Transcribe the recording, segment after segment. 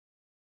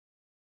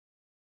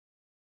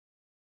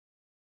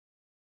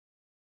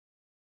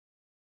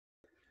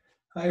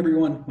Hi,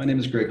 everyone. My name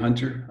is Greg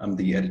Hunter. I'm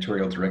the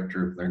editorial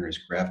director of Learner's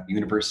Graphic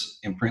Universe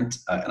imprint,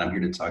 and I'm here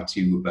to talk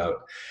to you about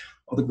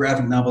all the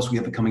graphic novels we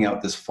have coming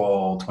out this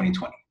fall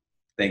 2020.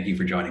 Thank you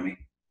for joining me.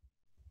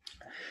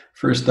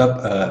 First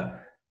up,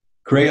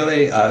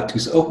 Créele a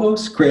tus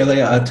ojos.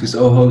 Créele a tus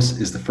ojos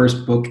is the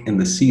first book in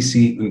the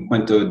CC Un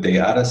Cuento de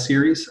Hadas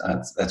series.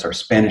 That's our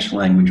Spanish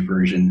language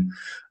version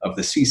of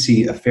the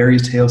CC A Fairy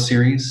Tale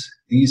series.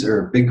 These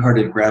are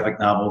big-hearted graphic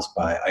novels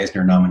by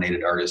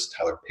Eisner-nominated artist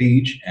Tyler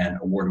Page and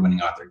award-winning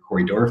author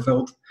Cory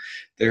Doerrfeld.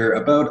 They're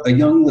about a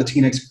young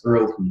Latinx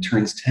girl who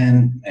turns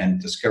 10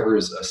 and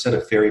discovers a set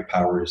of fairy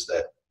powers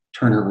that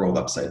turn her world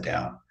upside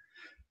down.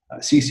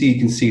 Cece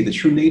can see the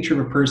true nature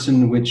of a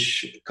person,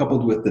 which,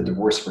 coupled with the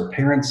divorce of her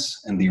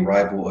parents and the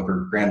arrival of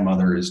her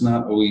grandmother, is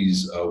not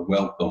always a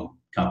welcome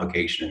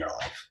complication in her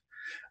life.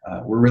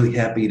 We're really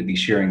happy to be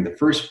sharing the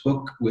first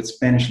book with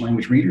Spanish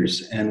language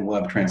readers, and we'll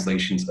have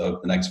translations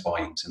of the next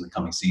volumes in the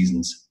coming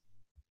seasons.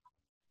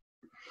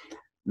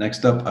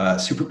 Next up,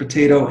 Super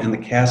Potato and the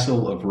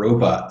Castle of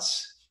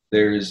Robots.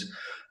 There's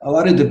a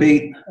lot of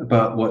debate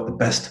about what the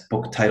best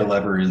book title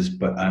ever is,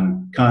 but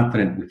I'm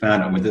confident we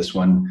found it with this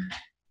one.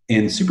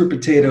 In Super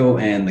Potato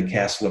and the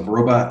Castle of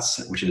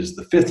Robots, which is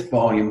the 5th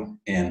volume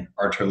in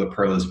Artur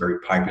Laperla's very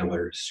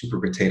popular Super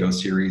Potato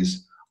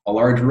series, a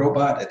large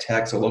robot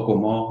attacks a local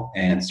mall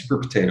and Super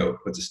Potato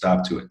puts a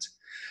stop to it.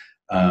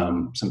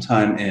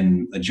 Sometime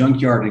in a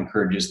junkyard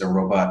encourages the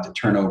robot to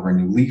turn over a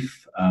new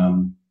leaf,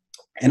 and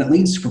it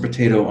leads Super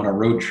Potato on a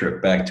road trip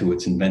back to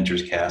its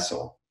inventor's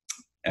castle.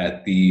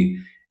 At the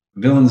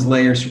villain's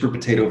lair, Super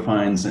Potato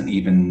finds an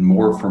even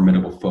more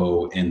formidable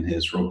foe in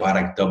his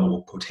robotic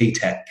double,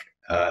 Potatek.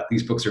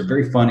 These books are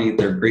very funny,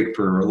 they're great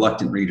for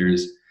reluctant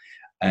readers,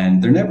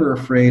 and they're never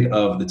afraid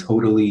of the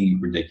totally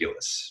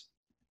ridiculous.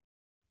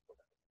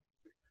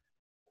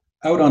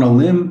 Out on a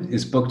Limb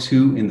is book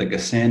 2 in the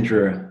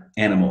Cassandra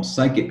Animal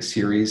Psychic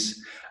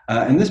series,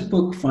 and this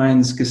book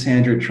finds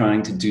Cassandra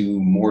trying to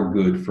do more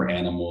good for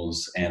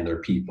animals and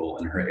their people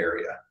in her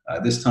area.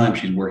 This time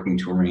she's working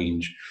to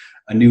arrange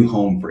a new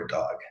home for a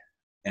dog.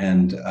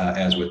 And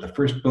as with the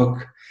first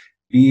book,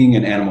 being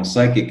an animal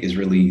psychic is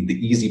really the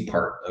easy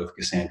part of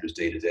Cassandra's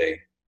day-to-day.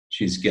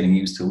 She's getting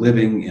used to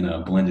living in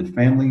a blended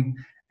family,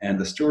 and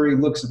the story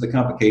looks at the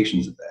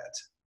complications of that.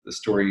 The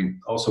story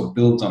also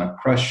builds on a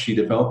crush she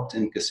developed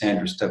in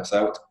Cassandra Steps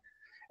Out,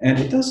 and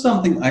it does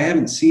something I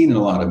haven't seen in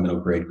a lot of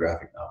middle-grade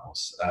graphic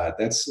novels.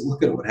 That's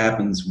look at what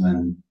happens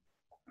when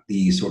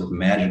the sort of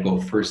magical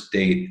first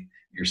date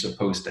you're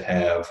supposed to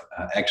have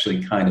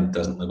actually kind of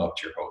doesn't live up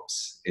to your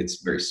hopes.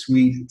 It's very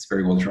sweet, it's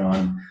very well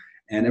drawn,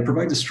 and it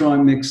provides a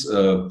strong mix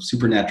of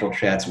supernatural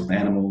chats with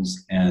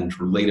animals and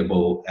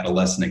relatable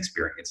adolescent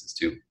experiences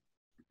too.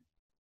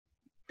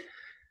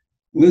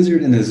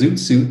 Lizard in a Zoot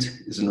Suit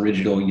is an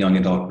original young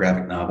adult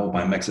graphic novel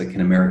by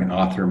Mexican-American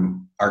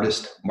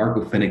artist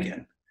Marco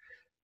Finnegan.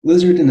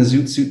 Lizard in a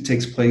Zoot Suit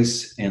takes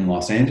place in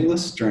Los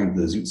Angeles during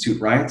the Zoot Suit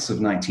riots of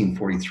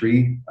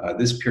 1943.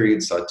 This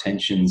period saw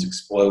tensions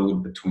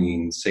explode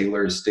between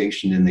sailors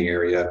stationed in the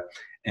area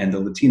and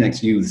the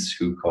Latinx youths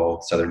who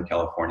called Southern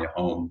California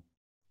home.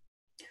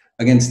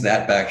 Against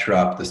that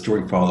backdrop, the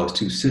story follows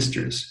two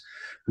sisters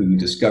who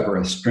discover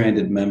a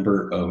stranded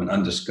member of an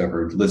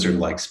undiscovered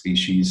lizard-like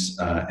species,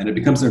 and it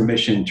becomes their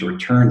mission to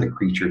return the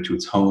creature to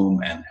its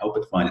home and help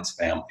it find its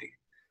family.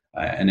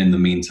 And in the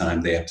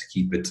meantime, they have to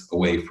keep it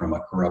away from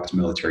corrupt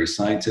military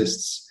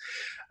scientists,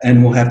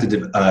 and will have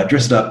to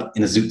dress it up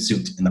in a zoot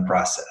suit in the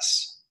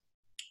process.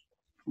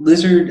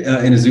 Lizard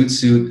in a Zoot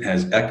Suit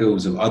has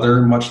echoes of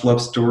other much-loved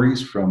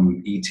stories,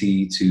 from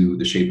E.T. to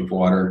The Shape of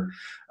Water,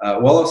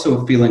 while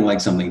also feeling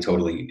like something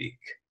totally unique.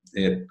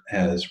 It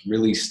has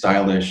really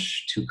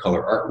stylish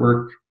two-color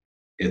artwork.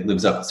 It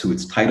lives up to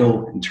its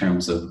title in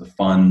terms of the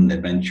fun,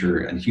 adventure,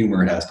 and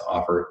humor it has to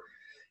offer.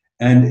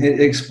 And it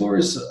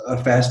explores a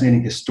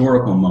fascinating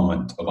historical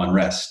moment of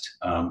unrest.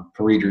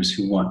 For readers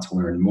who want to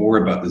learn more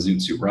about the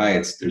Zoot Suit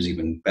riots, there's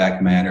even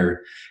back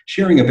matter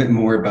sharing a bit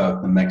more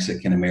about the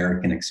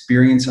Mexican-American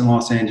experience in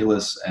Los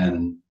Angeles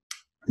and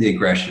the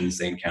aggressions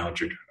they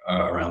encountered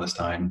around this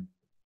time.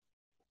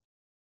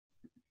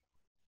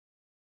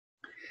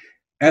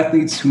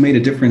 Athletes Who Made a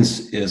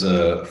Difference is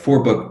a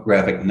 4-book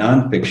graphic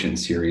nonfiction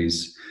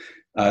series.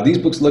 These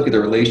books look at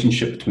the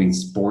relationship between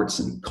sports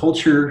and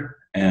culture,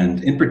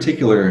 and in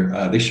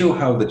particular, they show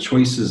how the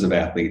choices of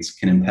athletes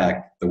can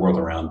impact the world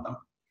around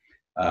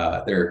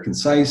them. They're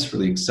concise,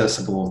 really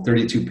accessible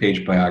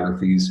 32-page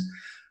biographies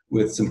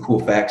with some cool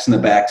facts in the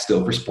back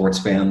still for sports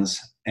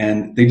fans.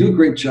 And they do a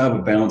great job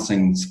of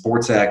balancing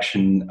sports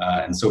action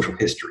and social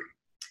history.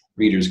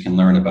 Readers can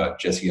learn about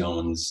Jesse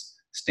Owens'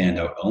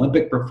 standout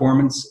Olympic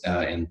performance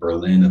in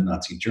Berlin of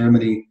Nazi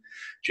Germany,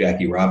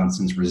 Jackie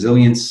Robinson's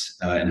resilience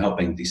in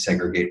helping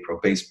desegregate pro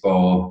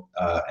baseball,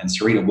 and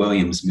Serena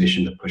Williams'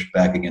 mission to push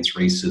back against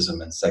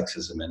racism and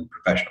sexism in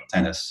professional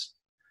tennis.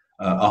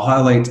 I'll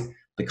highlight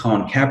the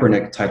Colin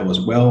Kaepernick title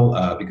as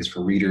well, because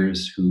for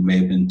readers who may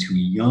have been too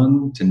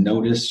young to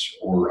notice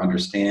or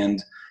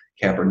understand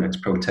Kaepernick's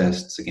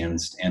protests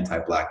against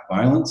anti-Black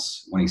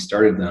violence when he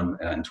started them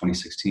in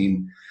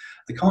 2016,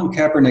 The Colin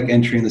Kaepernick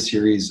entry in the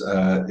series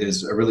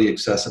is a really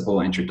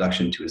accessible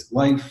introduction to his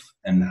life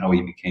and how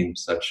he became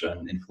such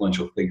an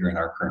influential figure in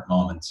our current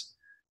moments.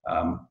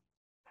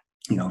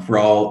 For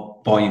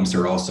all volumes,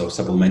 there are also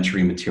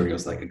supplementary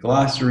materials like a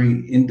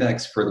glossary,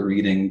 index, further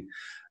reading,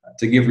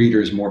 to give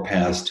readers more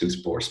paths to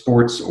explore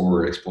sports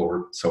or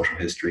explore social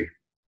history.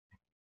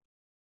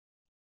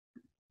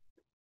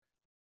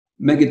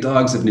 Mega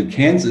Dogs of New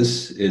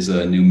Kansas is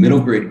a new middle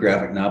grade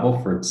graphic novel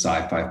for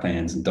sci-fi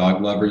fans and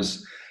dog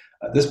lovers.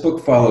 This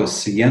book follows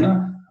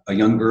Sienna, a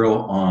young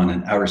girl on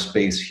an outer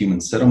space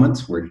human settlement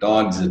where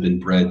dogs have been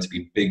bred to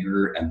be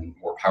bigger and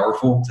more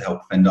powerful to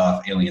help fend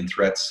off alien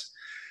threats.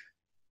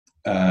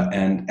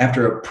 And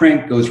after a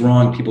prank goes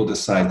wrong, people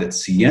decide that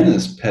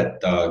Sienna's pet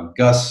dog,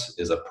 Gus,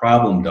 is a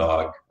problem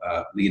dog,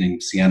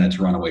 leading Sienna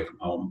to run away from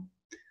home.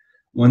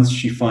 Once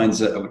she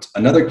finds out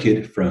another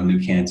kid from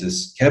New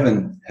Kansas,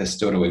 Kevin, has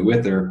stowed away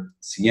with her,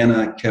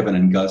 Sienna, Kevin,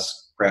 and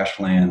Gus crash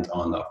land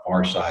on the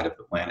far side of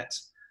the planet.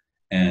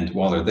 And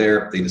while they're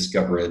there, they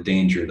discover a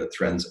danger that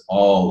threatens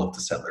all of the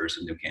settlers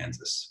in New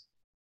Kansas.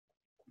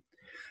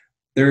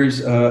 There's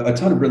a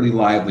ton of really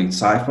lively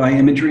sci-fi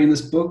imagery in this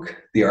book.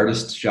 The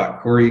artist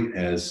Jacques Corey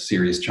has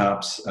serious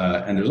chops,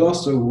 and there's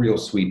also real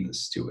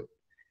sweetness to it.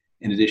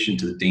 In addition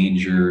to the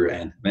danger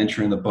and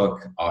adventure in the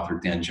book, author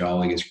Dan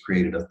Jolly has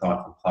created a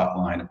thoughtful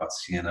plotline about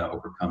Sienna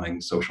overcoming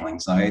social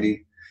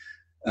anxiety.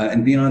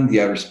 And beyond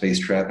the outer space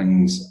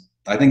trappings,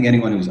 I think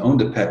anyone who's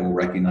owned a pet will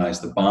recognize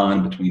the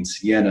bond between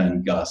Sienna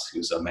and Gus,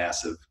 who's a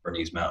massive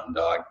Bernese Mountain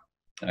Dog.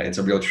 It's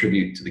a real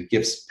tribute to the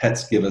gifts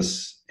pets give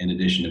us, in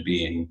addition to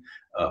being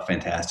a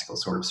fantastical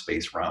sort of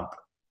space romp.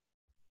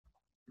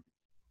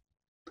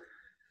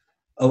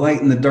 A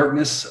Light in the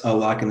Darkness, A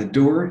Lock in the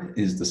Door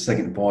is the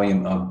second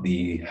volume of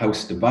the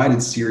House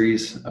Divided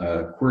series,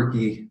 a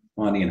quirky,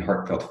 funny, and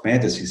heartfelt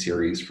fantasy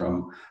series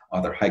from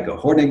author Heike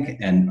Hornig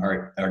and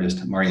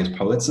artist Marius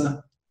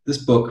Politza. This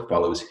book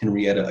follows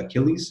Henrietta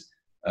Achilles,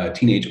 a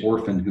teenage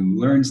orphan who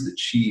learns that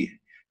she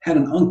had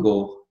an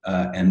uncle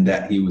and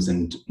that he was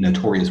a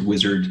notorious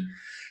wizard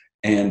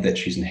and that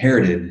she's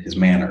inherited his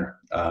manor.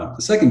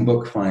 The second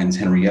book finds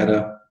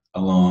Henrietta,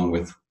 along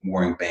with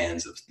warring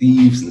bands of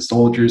thieves and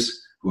soldiers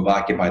who have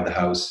occupied the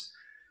house,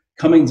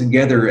 coming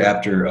together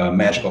after a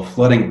magical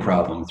flooding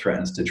problem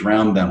threatens to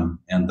drown them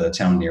and the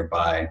town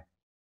nearby.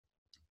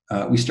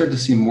 We start to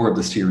see more of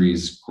the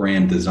series'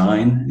 grand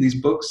design in these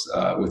books,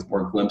 with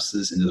more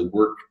glimpses into the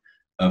work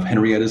of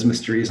Henrietta's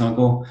mysterious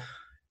uncle.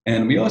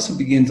 And we also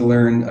begin to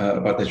learn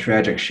about the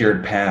tragic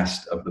shared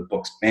past of the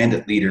book's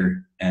bandit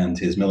leader and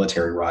his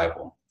military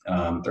rival.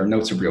 There are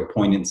notes of real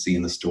poignancy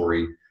in the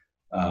story,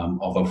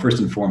 although first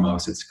and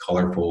foremost, it's a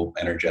colorful,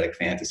 energetic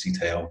fantasy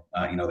tale,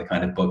 the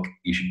kind of book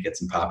you should get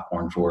some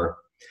popcorn for.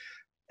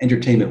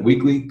 Entertainment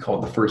Weekly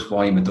called the first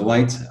volume a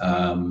delight,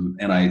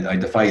 and I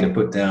defy you to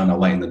put down A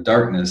Light in the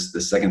Darkness,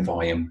 the second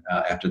volume,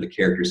 after the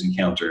characters'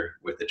 encounter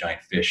with the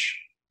giant fish.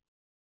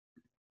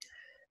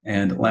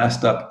 And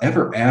last up,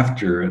 Ever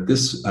After,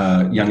 this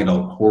young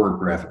adult horror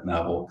graphic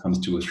novel comes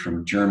to us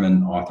from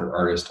German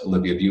author-artist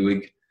Olivia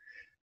Buig.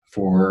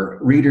 For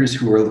readers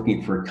who are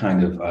looking for a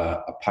kind of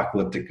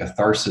apocalyptic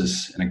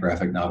catharsis in a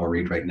graphic novel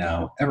read right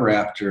now, Ever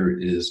After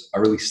is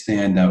a really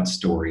standout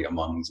story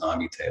among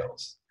zombie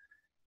tales.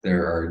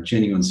 There are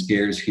genuine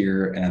scares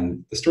here,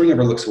 and the story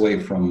never looks away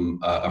from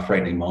a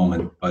frightening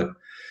moment, but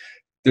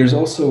there's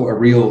also a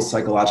real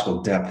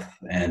psychological depth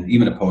and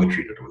even a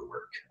poetry to the work.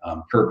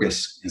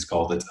 Kirkus has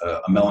called it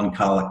a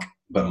melancholic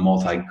but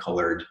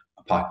multicolored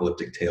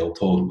apocalyptic tale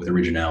told with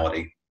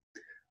originality.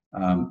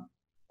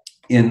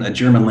 In a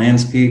German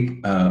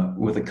landscape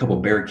with a couple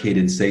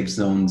barricaded safe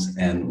zones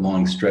and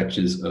long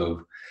stretches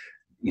of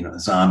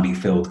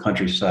zombie-filled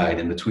countryside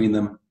in between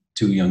them,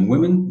 two young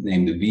women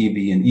named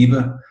Vivi and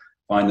Eva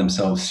find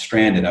themselves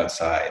stranded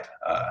outside.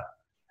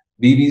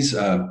 Vivi's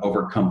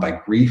overcome by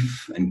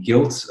grief and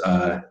guilt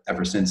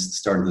ever since the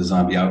start of the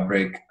zombie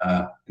outbreak,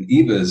 and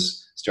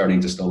Eva's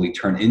starting to slowly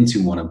turn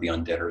into one of the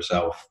undead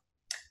herself.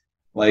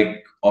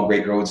 Like all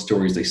great road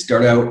stories, they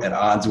start out at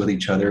odds with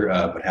each other,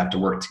 but have to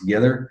work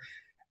together.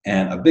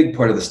 And a big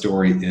part of the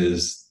story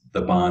is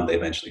the bond they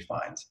eventually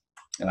find.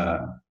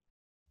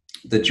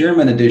 The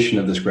German edition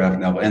of this graphic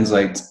novel,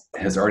 Endzeit,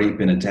 has already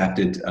been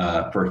adapted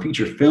for a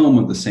feature film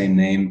of the same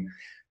name.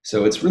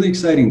 So it's really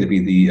exciting to be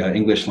the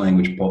English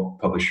language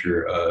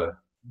publisher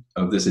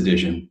of this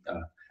edition.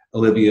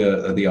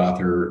 Olivia, the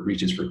author,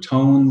 reaches for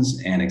tones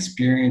and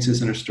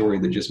experiences in her story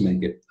that just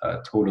make it a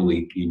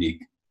totally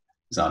unique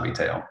zombie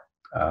tale.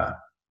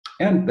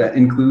 And that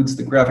includes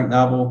the graphic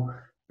novel,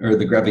 or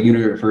the Graphic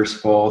Universe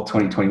Fall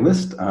 2020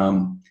 list.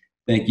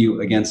 Thank you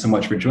again so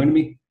much for joining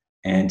me,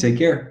 and take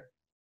care.